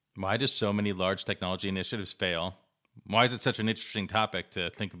Why do so many large technology initiatives fail? Why is it such an interesting topic to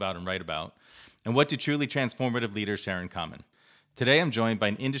think about and write about? And what do truly transformative leaders share in common? Today, I'm joined by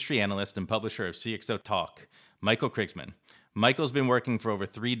an industry analyst and publisher of CXO Talk, Michael Krigsman. Michael's been working for over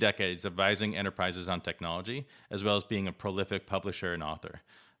 3 decades advising enterprises on technology, as well as being a prolific publisher and author.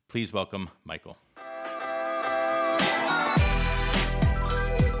 Please welcome Michael.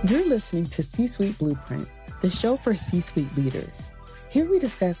 You're listening to C-Suite Blueprint, the show for C-Suite leaders. Here we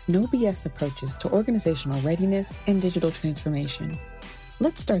discuss no BS approaches to organizational readiness and digital transformation.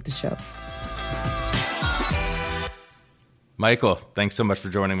 Let's start the show. Michael, thanks so much for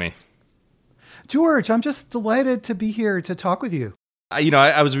joining me. George, I'm just delighted to be here to talk with you.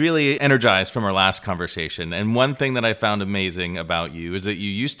 I was really energized from our last conversation. And one thing that I found amazing about you is that you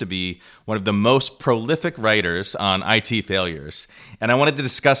used to be one of the most prolific writers on IT failures. And I wanted to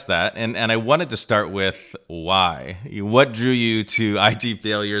discuss that. And I wanted to start with why. What drew you to IT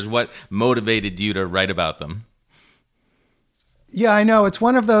failures? What motivated you to write about them? Yeah, I know. It's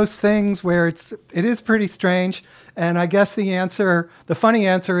one of those things where it is pretty strange. And I guess the funny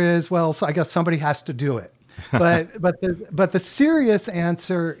answer is, well, I guess somebody has to do it. But the serious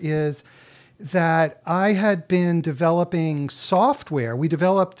answer is that I had been developing software. We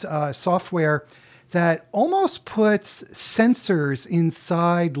developed software that almost puts sensors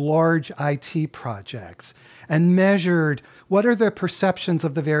inside large IT projects and measured what are the perceptions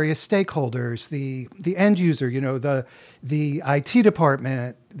of the various stakeholders, the end user, the IT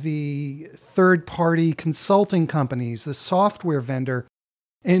department, the third-party consulting companies, the software vendor,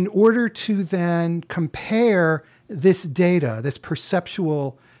 in order to then compare this data, this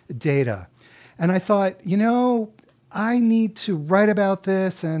perceptual data. And I thought, I need to write about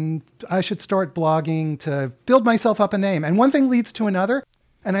this and I should start blogging to build myself up a name. And one thing leads to another.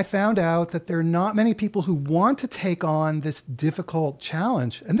 And I found out that there are not many people who want to take on this difficult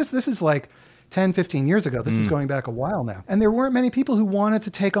challenge. And this is like 10, 15 years ago. This is going back a while now. And there weren't many people who wanted to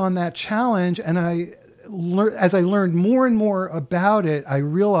take on that challenge. And as I learned more and more about it, I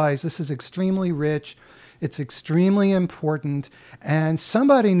realized this is extremely rich. It's extremely important. And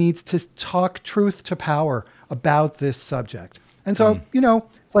somebody needs to talk truth to power about this subject. And so,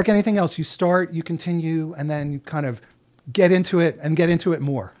 it's like anything else. You start, you continue, and then you kind of get into it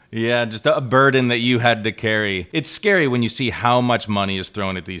more. Yeah, just a burden that you had to carry. It's scary when you see how much money is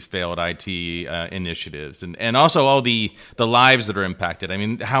thrown at these failed IT initiatives and also all the lives that are impacted. I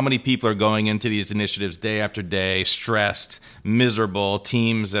mean, how many people are going into these initiatives day after day, stressed, miserable,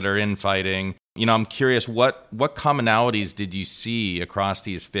 teams that are infighting. I'm curious, what commonalities did you see across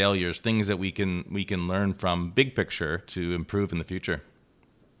these failures, things that we can learn from big picture to improve in the future?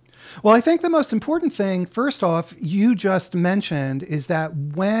 Well, I think the most important thing, first off, you just mentioned, is that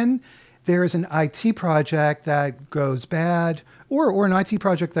when there is an IT project that goes bad or an IT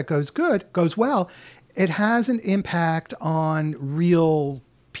project that goes well, it has an impact on real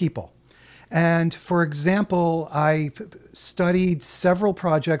people. And for example, I studied several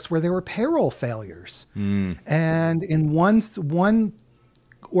projects where there were payroll failures. And in one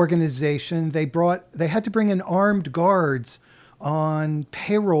organization, they had to bring in armed guards on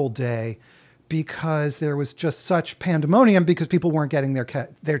payroll day because there was just such pandemonium because people weren't getting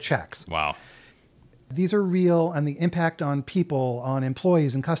their checks. Wow. These are real, and the impact on people, on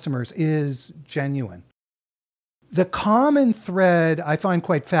employees and customers is genuine. The common thread I find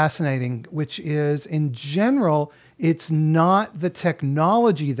quite fascinating, which is in general, it's not the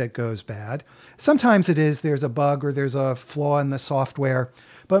technology that goes bad. Sometimes it is, there's a bug or there's a flaw in the software,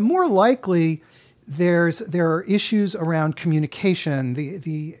 but more likely there are issues around communication.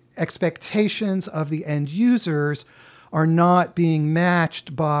 The expectations of the end users are not being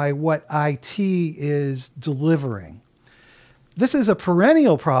matched by what IT is delivering. This is a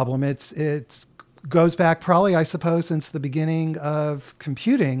perennial problem. It goes back probably, I suppose, since the beginning of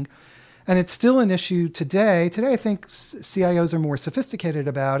computing, and it's still an issue today. Today, I think CIOs are more sophisticated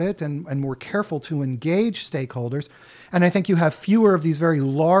about it and more careful to engage stakeholders. And I think you have fewer of these very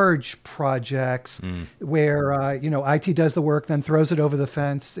large projects where IT does the work, then throws it over the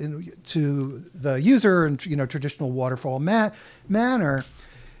fence to the user in traditional waterfall manner.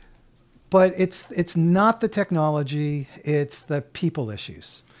 But it's not the technology; it's the people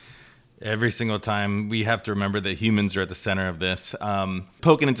issues. Every single time we have to remember that humans are at the center of this.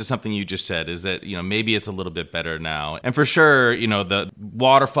 Poking into something you just said is that, maybe it's a little bit better now. And for sure, the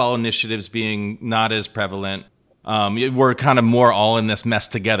waterfall initiatives being not as prevalent. We're kind of more all in this mess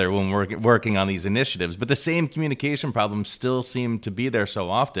together when we're working on these initiatives. But the same communication problems still seem to be there so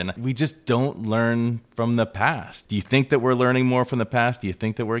often. We just don't learn from the past. Do you think that we're learning more from the past? Do you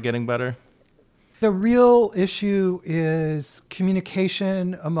think that we're getting better? The real issue is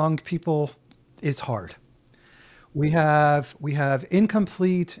communication among people is hard. We have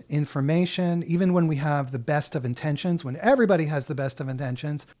incomplete information, even when we have the best of intentions, when everybody has the best of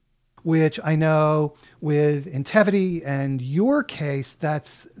intentions, which I know with Intevity and your case,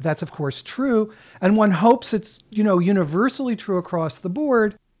 that's of course true. And one hopes it's, universally true across the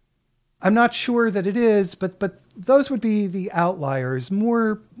board. I'm not sure that it is, but those would be the outliers.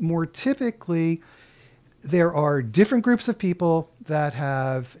 More typically, there are different groups of people that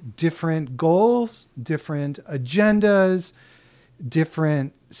have different goals, different agendas,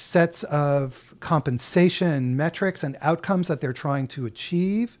 different sets of compensation metrics and outcomes that they're trying to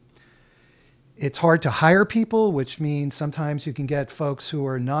achieve. It's hard to hire people, which means sometimes you can get folks who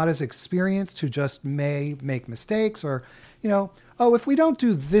are not as experienced, who just may make mistakes, or, if we don't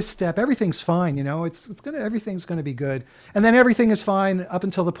do this step, everything's fine. Everything's gonna be good, and then everything is fine up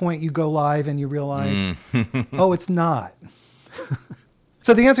until the point you go live and you realize, oh, it's not.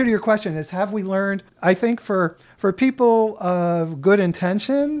 So the answer to your question is, have we learned? I think for people of good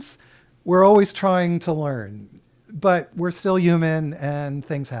intentions, we're always trying to learn, but we're still human and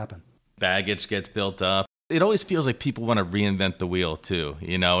things happen. Baggage gets built up. It always feels like people want to reinvent the wheel too,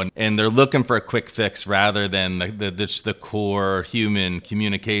 and they're looking for a quick fix rather than the core human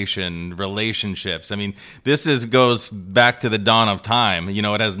communication, relationships. I mean, goes back to the dawn of time.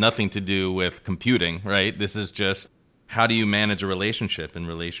 It has nothing to do with computing, right? This is just, how do you manage a relationship? And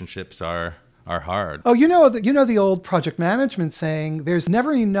relationships are hard. Oh, the old project management saying, there's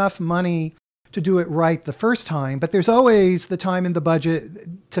never enough money to do it right the first time, but there's always the time in the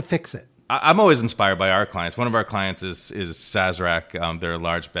budget to fix it. I'm always inspired by our clients. One of our clients is Sazerac. They're a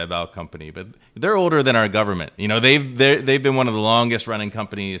large bevel company, but they're older than our government. They've been one of the longest running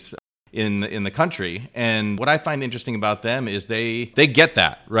companies in the country. And what I find interesting about them is they get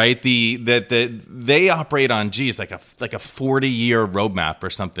that, right? They operate on, like a 40-year roadmap or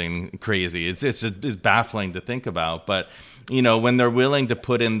something crazy. It's baffling to think about. But when they're willing to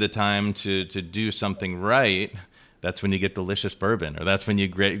put in the time to do something right, that's when you get delicious bourbon, or that's when you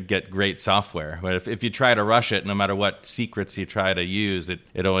get great software. But if you try to rush it, no matter what secrets you try to use,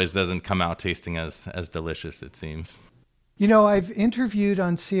 it always doesn't come out tasting as delicious, it seems. I've interviewed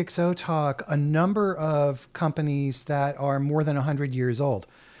on CXO Talk a number of companies that are more than 100 years old.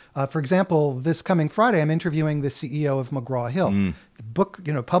 For example, this coming Friday, I'm interviewing the CEO of McGraw-Hill. The book,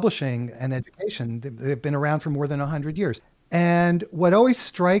 publishing and education, they've been around for more than 100 years. And what always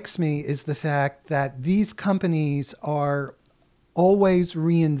strikes me is the fact that these companies are always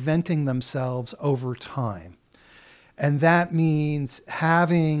reinventing themselves over time. And that means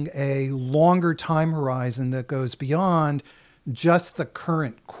having a longer time horizon that goes beyond just the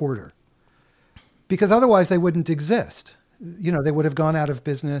current quarter. Because otherwise they wouldn't exist. They would have gone out of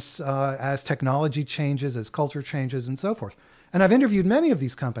business as technology changes, as culture changes, and so forth. And I've interviewed many of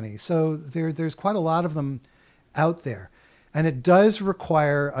these companies, so there's quite a lot of them out there. And it does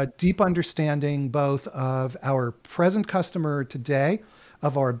require a deep understanding both of our present customer today,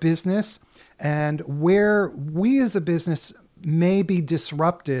 of our business, and where we as a business may be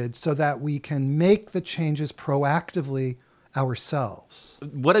disrupted so that we can make the changes proactively ourselves.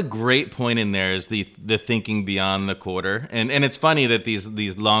 What a great point in there is the thinking beyond the quarter. And it's funny that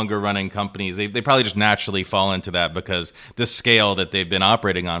these longer running companies, they probably just naturally fall into that because the scale that they've been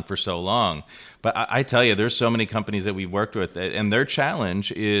operating on for so long. But I tell you, there's so many companies that we've worked with, and their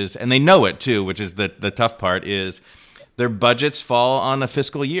challenge is, and they know it too, which is the tough part, is their budgets fall on a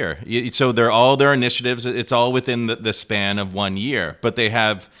fiscal year. So all their initiatives, it's all within the span of 1 year. But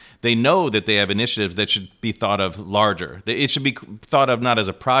they know that they have initiatives that should be thought of larger. It should be thought of not as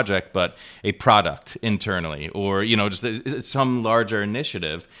a project, but a product internally, or just some larger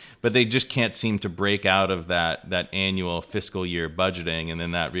initiative. But they just can't seem to break out of that annual fiscal year budgeting, and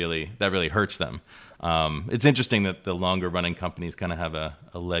then that really hurts them. It's interesting that the longer running companies kind of have a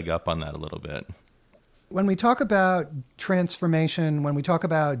leg up on that a little bit. When we talk about transformation, when we talk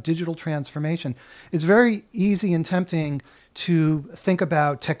about digital transformation, it's very easy and tempting to think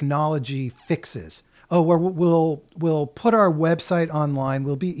about technology fixes. Oh, we'll put our website online,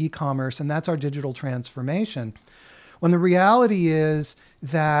 we'll be e-commerce, and that's our digital transformation. When the reality is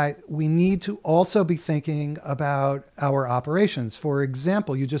that we need to also be thinking about our operations. For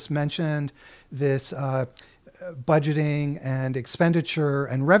example, you just mentioned this budgeting and expenditure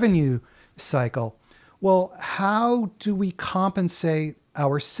and revenue cycle. Well, how do we compensate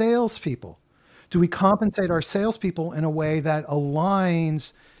our salespeople? Do we compensate our salespeople in a way that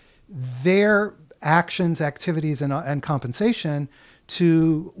aligns their actions, activities, and compensation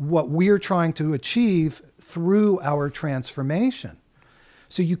to what we're trying to achieve through our transformation?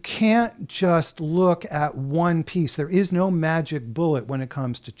 So you can't just look at one piece. There is no magic bullet when it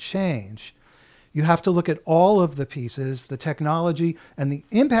comes to change. You have to look at all of the pieces, the technology and the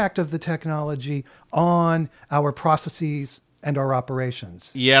impact of the technology on our processes and our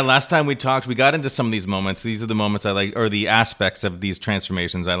operations. Yeah, last time we talked, we got into some of these moments. These are the moments I like, or the aspects of these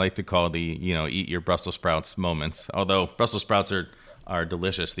transformations I like to call the, eat your Brussels sprouts moments. Although Brussels sprouts are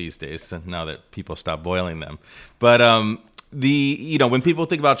delicious these days now that people stop boiling them. But when people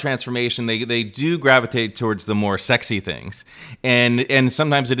think about transformation, they do gravitate towards the more sexy things. And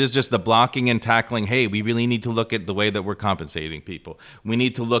sometimes it is just the blocking and tackling. Hey, we really need to look at the way that we're compensating people. We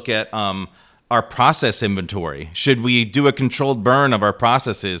need to look at our process inventory. Should we do a controlled burn of our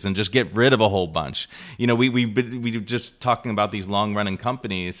processes and just get rid of a whole bunch? We just talking about these long running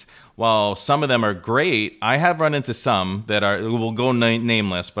companies. While some of them are great, I have run into some that will go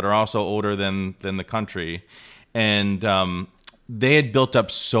nameless, but are also older than the country. And they had built up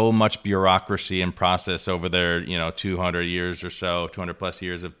so much bureaucracy and process over their 200 years or so, 200 plus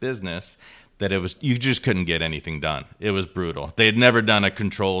years of business, that you just couldn't get anything done. It was brutal. They had never done a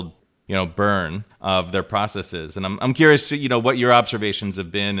controlled burn of their processes. And I'm curious, what your observations have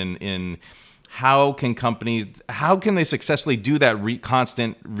been in how can they successfully do that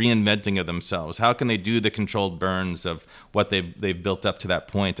constant reinventing of themselves? How can they do the controlled burns of what they've built up to that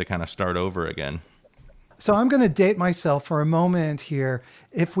point to kind of start over again? So I'm going to date myself for a moment here.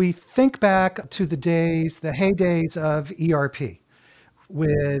 If we think back to the heydays of ERP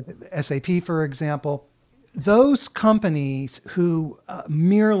with SAP, for example, those companies who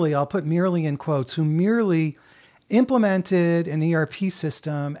I'll put merely in quotes, who merely implemented an ERP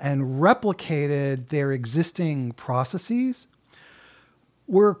system and replicated their existing processes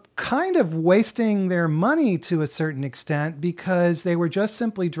were kind of wasting their money to a certain extent because they were just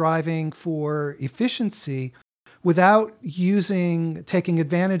simply driving for efficiency without taking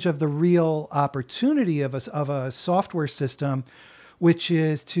advantage of the real opportunity of a software system, which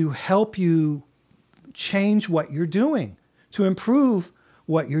is to help you change what you're doing, to improve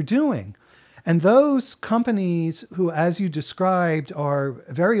what you're doing. And those companies who, as you described, are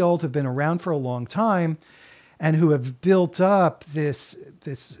very old, have been around for a long time, and who have built up this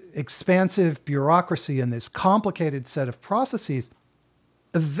expansive bureaucracy and this complicated set of processes,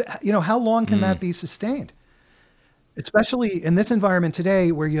 how long can that be sustained? Especially in this environment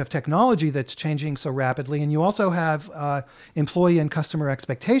today where you have technology that's changing so rapidly, and you also have employee and customer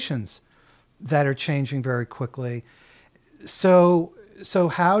expectations that are changing very quickly. So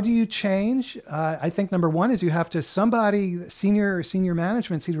how do you change? I think number one is you have to senior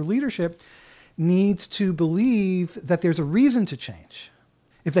management, senior leadership needs to believe that there's a reason to change.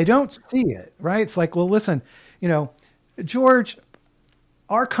 If they don't see it, right? It's like, well, listen, George,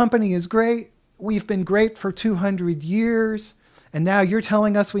 our company is great. We've been great for 200 years. And now you're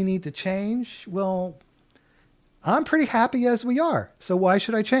telling us we need to change. Well, I'm pretty happy as we are. So why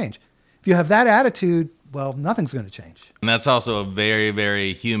should I change? If you have that attitude, well, nothing's going to change. And that's also a very,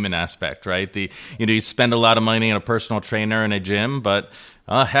 very human aspect, right? You spend a lot of money on a personal trainer and a gym, but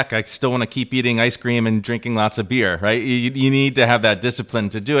heck, I still want to keep eating ice cream and drinking lots of beer, right? You need to have that discipline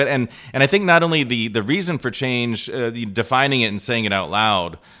to do it. And I think not only the reason for change, defining it and saying it out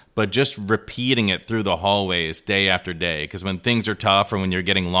loud, but just repeating it through the hallways day after day. Because when things are tough or when you're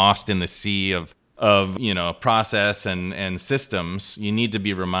getting lost in the sea of process and systems, you need to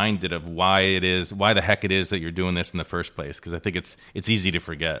be reminded of why the heck it is that you're doing this in the first place. Because I think it's easy to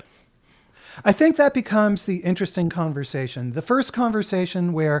forget. I think that becomes the interesting conversation. The first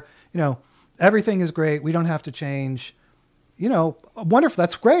conversation where, everything is great, we don't have to change. Wonderful,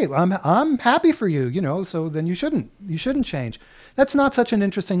 that's great. I'm happy for you, so then you shouldn't change. That's not such an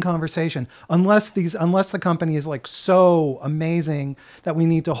interesting conversation unless the company is like so amazing that we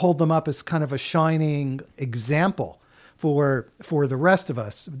need to hold them up as kind of a shining example for the rest of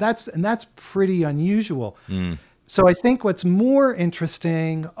us. That's pretty unusual. So I think what's more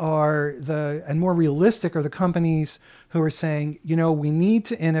interesting and more realistic are the companies who are saying, we need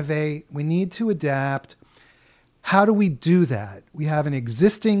to innovate, we need to adapt. How do we do that? We have an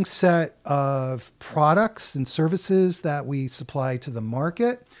existing set of products and services that we supply to the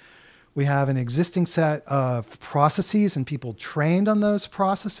market. We have an existing set of processes and people trained on those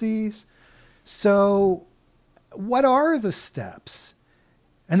processes. So what are the steps?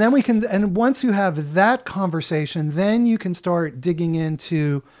 And then once you have that conversation, then you can start digging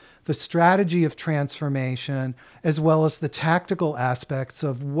into the strategy of transformation, as well as the tactical aspects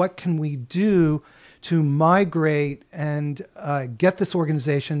of what can we do to migrate and get this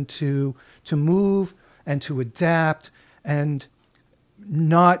organization to move and to adapt and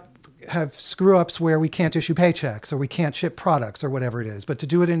not have screw ups where we can't issue paychecks or we can't ship products or whatever it is, but to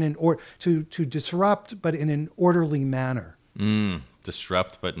do it to disrupt, but in an orderly manner.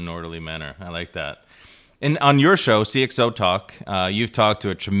 Disrupt, but in an orderly manner. I like that. And on your show, CXO Talk, you've talked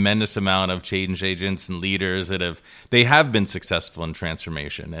to a tremendous amount of change agents and leaders that have been successful in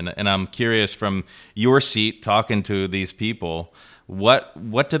transformation. And I'm curious, from your seat talking to these people,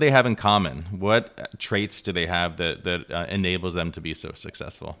 what do they have in common? What traits do they have that enables them to be so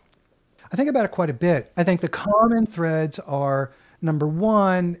successful? I think about it quite a bit. I think the common threads are, number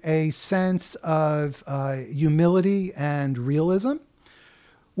one, a sense of humility and realism,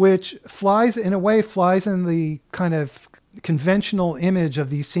 which flies in the kind of conventional image of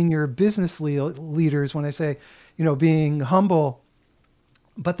these senior business leaders when I say, being humble.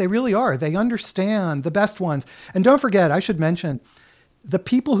 But they really are. They understand, the best ones. And don't forget, I should mention, the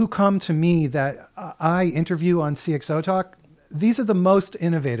people who come to me that I interview on CXO Talk, these are the most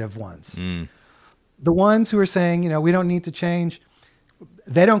innovative ones. The ones who are saying, we don't need to change,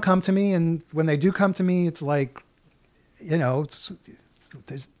 they don't come to me. And when they do come to me, it's like, it's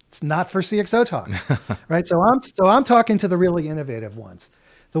not for CXO Talk, right? So I'm talking to the really innovative ones,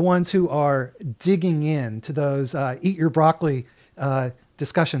 the ones who are digging in to those eat your broccoli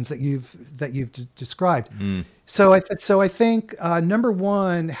discussions that you've described. So I think number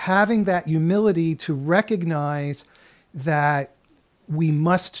one, having that humility to recognize that we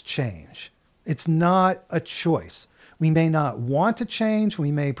must change. It's not a choice. We may not want to change.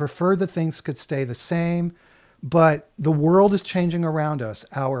 We may prefer that things could stay the same, but the world is changing around us.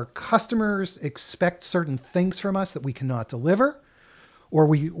 Our customers expect certain things from us that we cannot deliver, or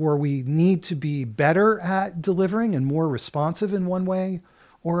we need to be better at delivering and more responsive in one way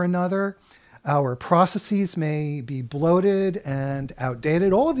or another. Our processes may be bloated and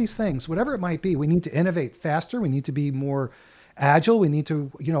outdated, all of these things, whatever it might be. We need to innovate faster. We need to be more agile. We need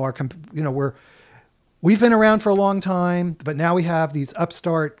to, we've been around for a long time, but now we have these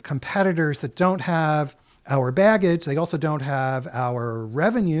upstart competitors that don't have our baggage. They also don't have our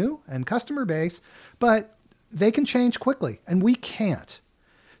revenue and customer base, but they can change quickly and we can't.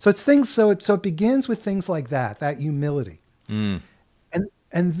 So it begins with things like that humility.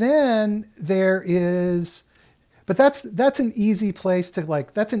 And then there is, but that's an easy place to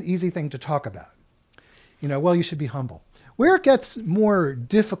that's an easy thing to talk about. You should be humble. Where it gets more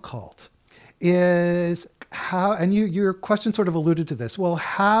difficult is how, and your question sort of alluded to this. Well,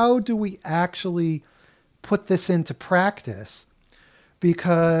 how do we actually put this into practice?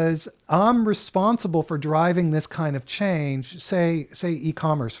 Because I'm responsible for driving this kind of change, say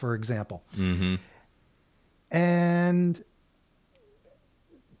e-commerce, for example. And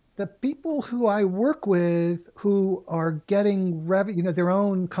the people who I work with who are getting their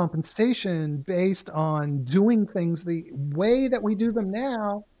own compensation based on doing things the way that we do them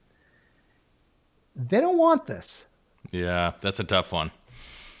now, they don't want this. Yeah, that's a tough one.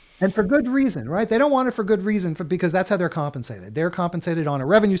 And for good reason, right? They don't want it for good reason, because that's how they're compensated. They're compensated on a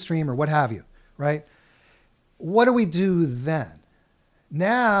revenue stream or what have you, right? What do we do then?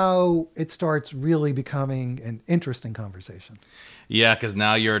 Now it starts really becoming an interesting conversation. Yeah, because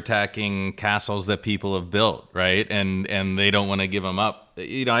now you're attacking castles that people have built, right? And they don't want to give them up.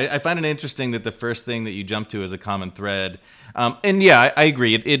 I find it interesting that the first thing that you jump to is a common thread. And yeah, I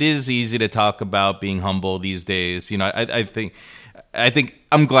agree. It is easy to talk about being humble these days. I think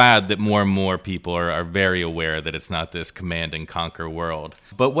I'm glad that more and more people are very aware that it's not this command and conquer world.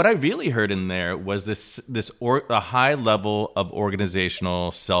 But what I really heard in there was a high level of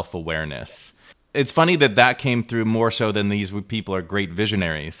organizational self-awareness. It's funny that came through more so than these people are great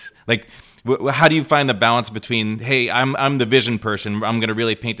visionaries. Like, how do you find the balance between, hey, I'm the vision person, I'm going to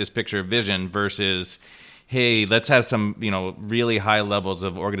really paint this picture of vision, versus, hey, let's have some, really high levels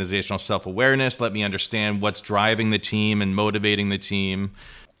of organizational self-awareness. Let me understand what's driving the team and motivating the team.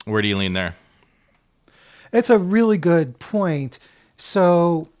 Where do you lean there? It's a really good point.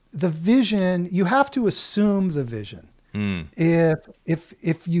 So the vision, you have to assume the vision.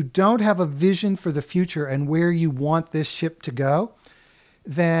 If you don't have a vision for the future and where you want this ship to go,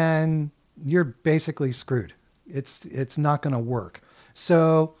 then you're basically screwed. It's not going to work.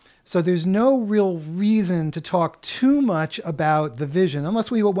 So there's no real reason to talk too much about the vision, unless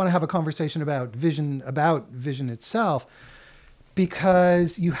we want to have a conversation about vision itself,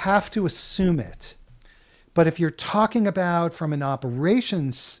 because you have to assume it. But if you're talking about from an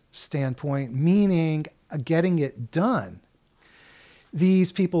operations standpoint, meaning getting it done,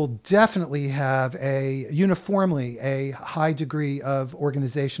 these people definitely have uniformly a high degree of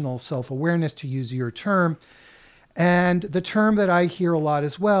organizational self-awareness, to use your term. And the term that I hear a lot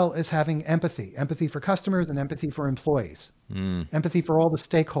as well is having empathy for customers and empathy for employees, empathy for all the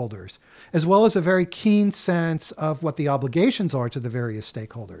stakeholders, as well as a very keen sense of what the obligations are to the various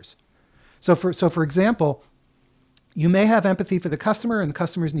stakeholders. So for example, you may have empathy for the customer and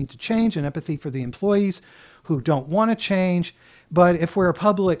customers need to change, and empathy for the employees who don't want to change. But if we're a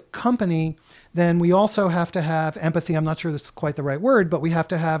public company, then we also have to have empathy. I'm not sure this is quite the right word, but we have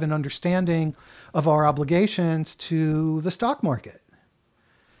to have an understanding of our obligations to the stock market.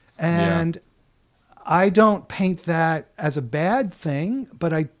 And I don't paint that as a bad thing,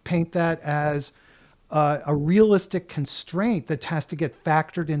 but I paint that as a realistic constraint that has to get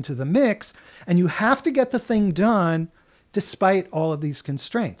factored into the mix. And you have to get the thing done despite all of these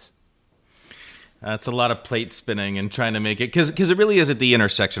constraints. That's a lot of plate spinning and trying to make it, because it really is at the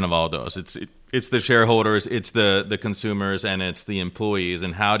intersection of all those. It's the shareholders, it's the consumers, and it's the employees.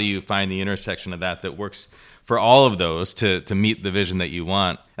 And how do you find the intersection of that works for all of those to meet the vision that you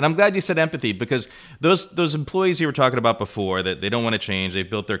want? And I'm glad you said empathy, because those employees you were talking about before, that they don't want to change, they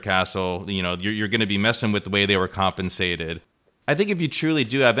built their castle, you're going to be messing with the way they were compensated. I think if you truly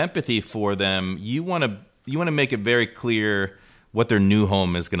do have empathy for them, you want to make it very clear what their new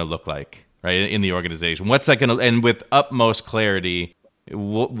home is going to look like, right, in the organization. What's that going to, and with utmost clarity,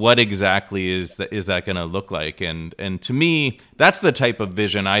 what exactly is that going to look like? And to me, that's the type of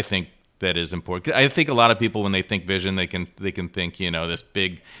vision I think that is important. I think a lot of people, when they think vision, they can think,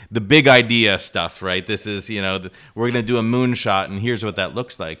 the big idea stuff, right? This is, we're going to do a moonshot and here's what that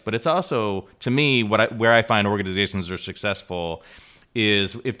looks like. But it's also, to me, where I find organizations are successful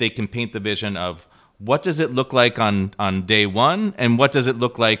is if they can paint the vision of what does it look like on day one, and what does it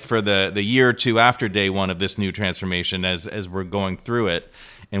look like for the year or two after day one of this new transformation as we're going through it,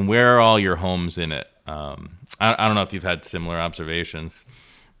 and where are all your homes in it? I don't know if you've had similar observations.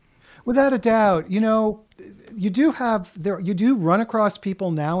 Without a doubt, you do run across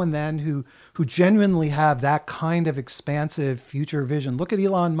people now and then who genuinely have that kind of expansive future vision. Look at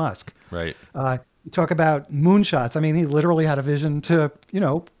Elon Musk. Right. You talk about moonshots. I mean, he literally had a vision to,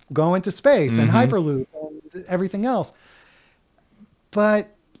 go into space and Hyperloop and everything else. But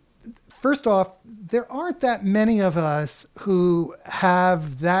first off, there aren't that many of us who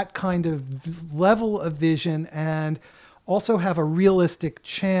have that kind of level of vision and also have a realistic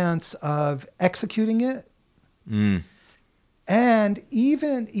chance of executing it. And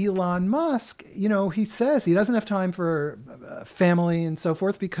even Elon Musk, he says he doesn't have time for family and so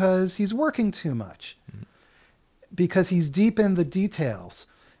forth because he's working too much, because he's deep in the details.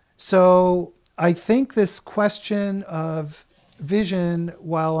 So I think this question of vision,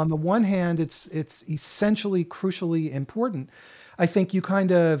 while on the one hand it's essentially crucially important, I think you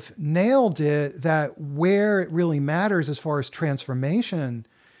kind of nailed it, that where it really matters as far as transformation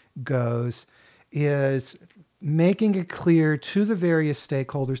goes is making it clear to the various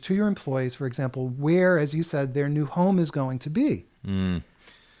stakeholders, to your employees, for example, where, as you said, their new home is going to be. And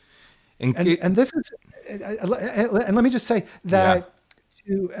this is, and let me just say that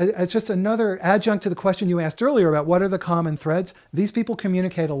as just another adjunct to the question you asked earlier about what are the common threads, these people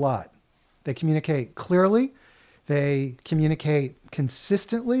communicate a lot. They communicate clearly. They communicate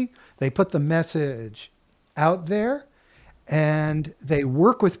consistently. They put the message out there, and they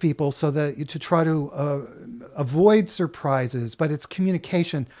work with people so that to try to avoid surprises. But its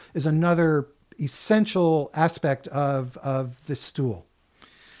communication is another essential aspect of this stool.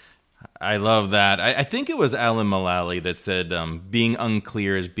 I love that. I think it was Alan Mulally that said, being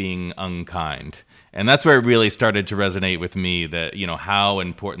unclear is being unkind. And that's where it really started to resonate with me, that, how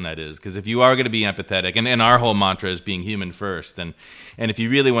important that is. Because if you are going to be empathetic, and our whole mantra is being human first, and if you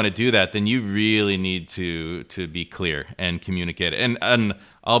really want to do that, then you really need to be clear and communicate. And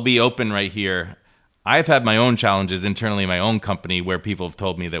I'll be open right here. I've had my own challenges internally in my own company where people have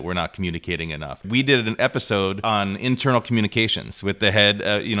told me that we're not communicating enough. We did an episode on internal communications with the head,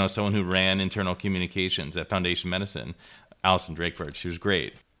 someone who ran internal communications at Foundation Medicine, Allison Drakeford. She was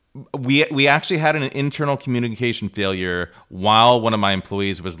great. We actually had an internal communication failure while one of my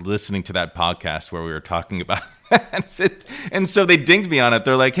employees was listening to that podcast where we were talking about and so they dinged me on it.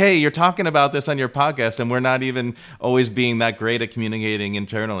 They're like, hey, you're talking about this on your podcast, and we're not even always being that great at communicating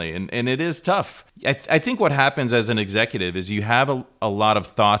internally. And it is tough. I think what happens as an executive is you have a lot of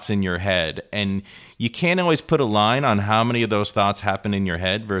thoughts in your head, and you can't always put a line on how many of those thoughts happen in your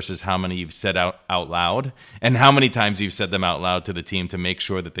head versus how many you've said out loud, and how many times you've said them out loud to the team to make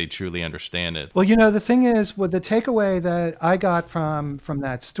sure that they truly understand it. Well, the thing is, with the takeaway that I got from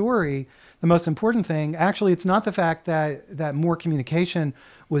that story, the most important thing, actually, it's not the fact that more communication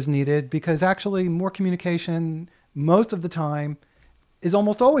was needed, because actually more communication most of the time is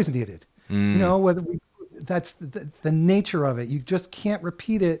almost always needed. that's the nature of it. You just can't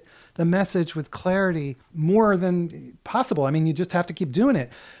repeat it, the message with clarity more than possible. I mean, you just have to keep doing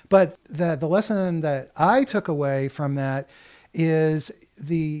it. But the lesson that I took away from that is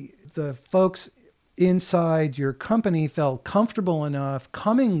the folks inside your company felt comfortable enough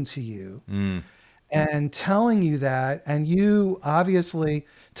coming to you and telling you that, and you obviously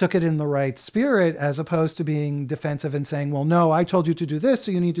took it in the right spirit, as opposed to being defensive and saying, well, no, I told you to do this,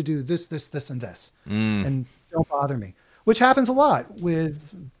 so you need to do this, this, this, and this, and don't bother me, which happens a lot with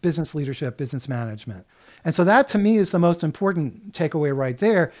business leadership, business management. And so that, to me, is the most important takeaway right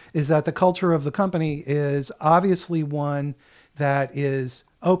there, is that the culture of the company is obviously one that is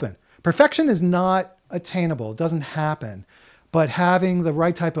open. Perfection is not attainable. It doesn't happen. But having the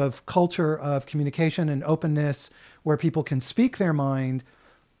right type of culture of communication and openness where people can speak their mind,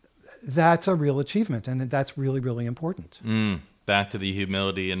 that's a real achievement. And that's really, really important. Back to the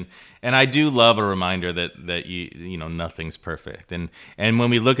humility. And I do love a reminder that you know, nothing's perfect. And when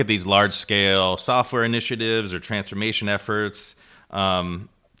we look at these large scale software initiatives or transformation efforts,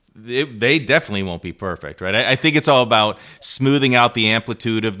 they definitely won't be perfect, right? I think it's all about smoothing out the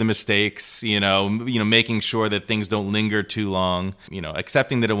amplitude of the mistakes, you know, making sure that things don't linger too long, you know,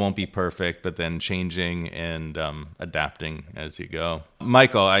 accepting that it won't be perfect, but then changing and adapting as you go.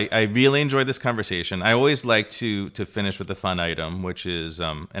 Michael, I really enjoyed this conversation. I always like to finish with a fun item, which is,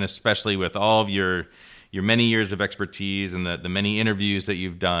 and especially with all of your many years of expertise and the many interviews that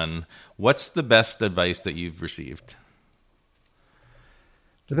you've done, what's the best advice that you've received?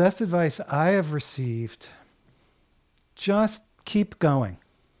 The best advice I have received, just keep going.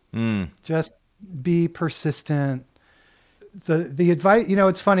 Just be persistent. The advice, you know,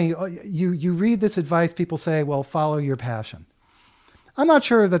 it's funny. You read this advice, people say, well, follow your passion. I'm not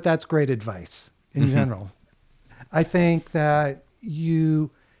sure that that's great advice in general. I think that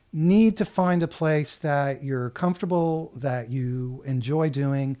you need to find a place that you're comfortable, that you enjoy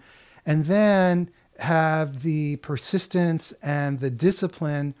doing, and then have the persistence and the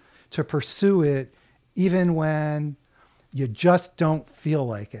discipline to pursue it, even when you just don't feel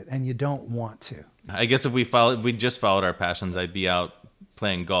like it and you don't want to. I guess if we just followed our passions, I'd be out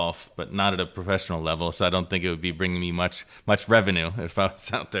playing golf, but not at a professional level. So I don't think it would be bringing me much revenue if I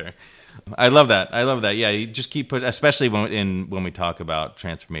was out there. I love that. Yeah, you just keep pushing, especially when we talk about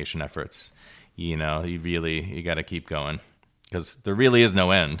transformation efforts. You know, you got to keep going because there really is no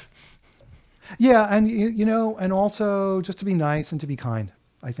end. Yeah, and you know, and also just to be nice and to be kind,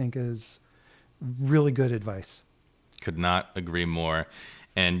 I think is really good advice. Could not agree more.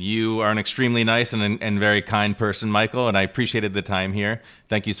 And you are an extremely nice and very kind person, Michael, and I appreciated the time here.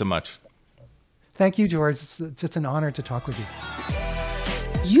 Thank you so much. Thank you, George. It's just an honor to talk with you.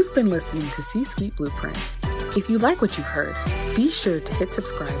 You've been listening to C-Suite Blueprint. If you like what you've heard, be sure to hit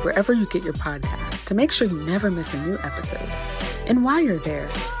subscribe wherever you get your podcasts to make sure you never miss a new episode. And while you're there,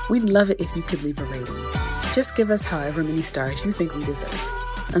 we'd love it if you could leave a rating. Just give us however many stars you think we deserve.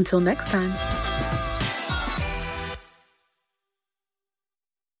 Until next time.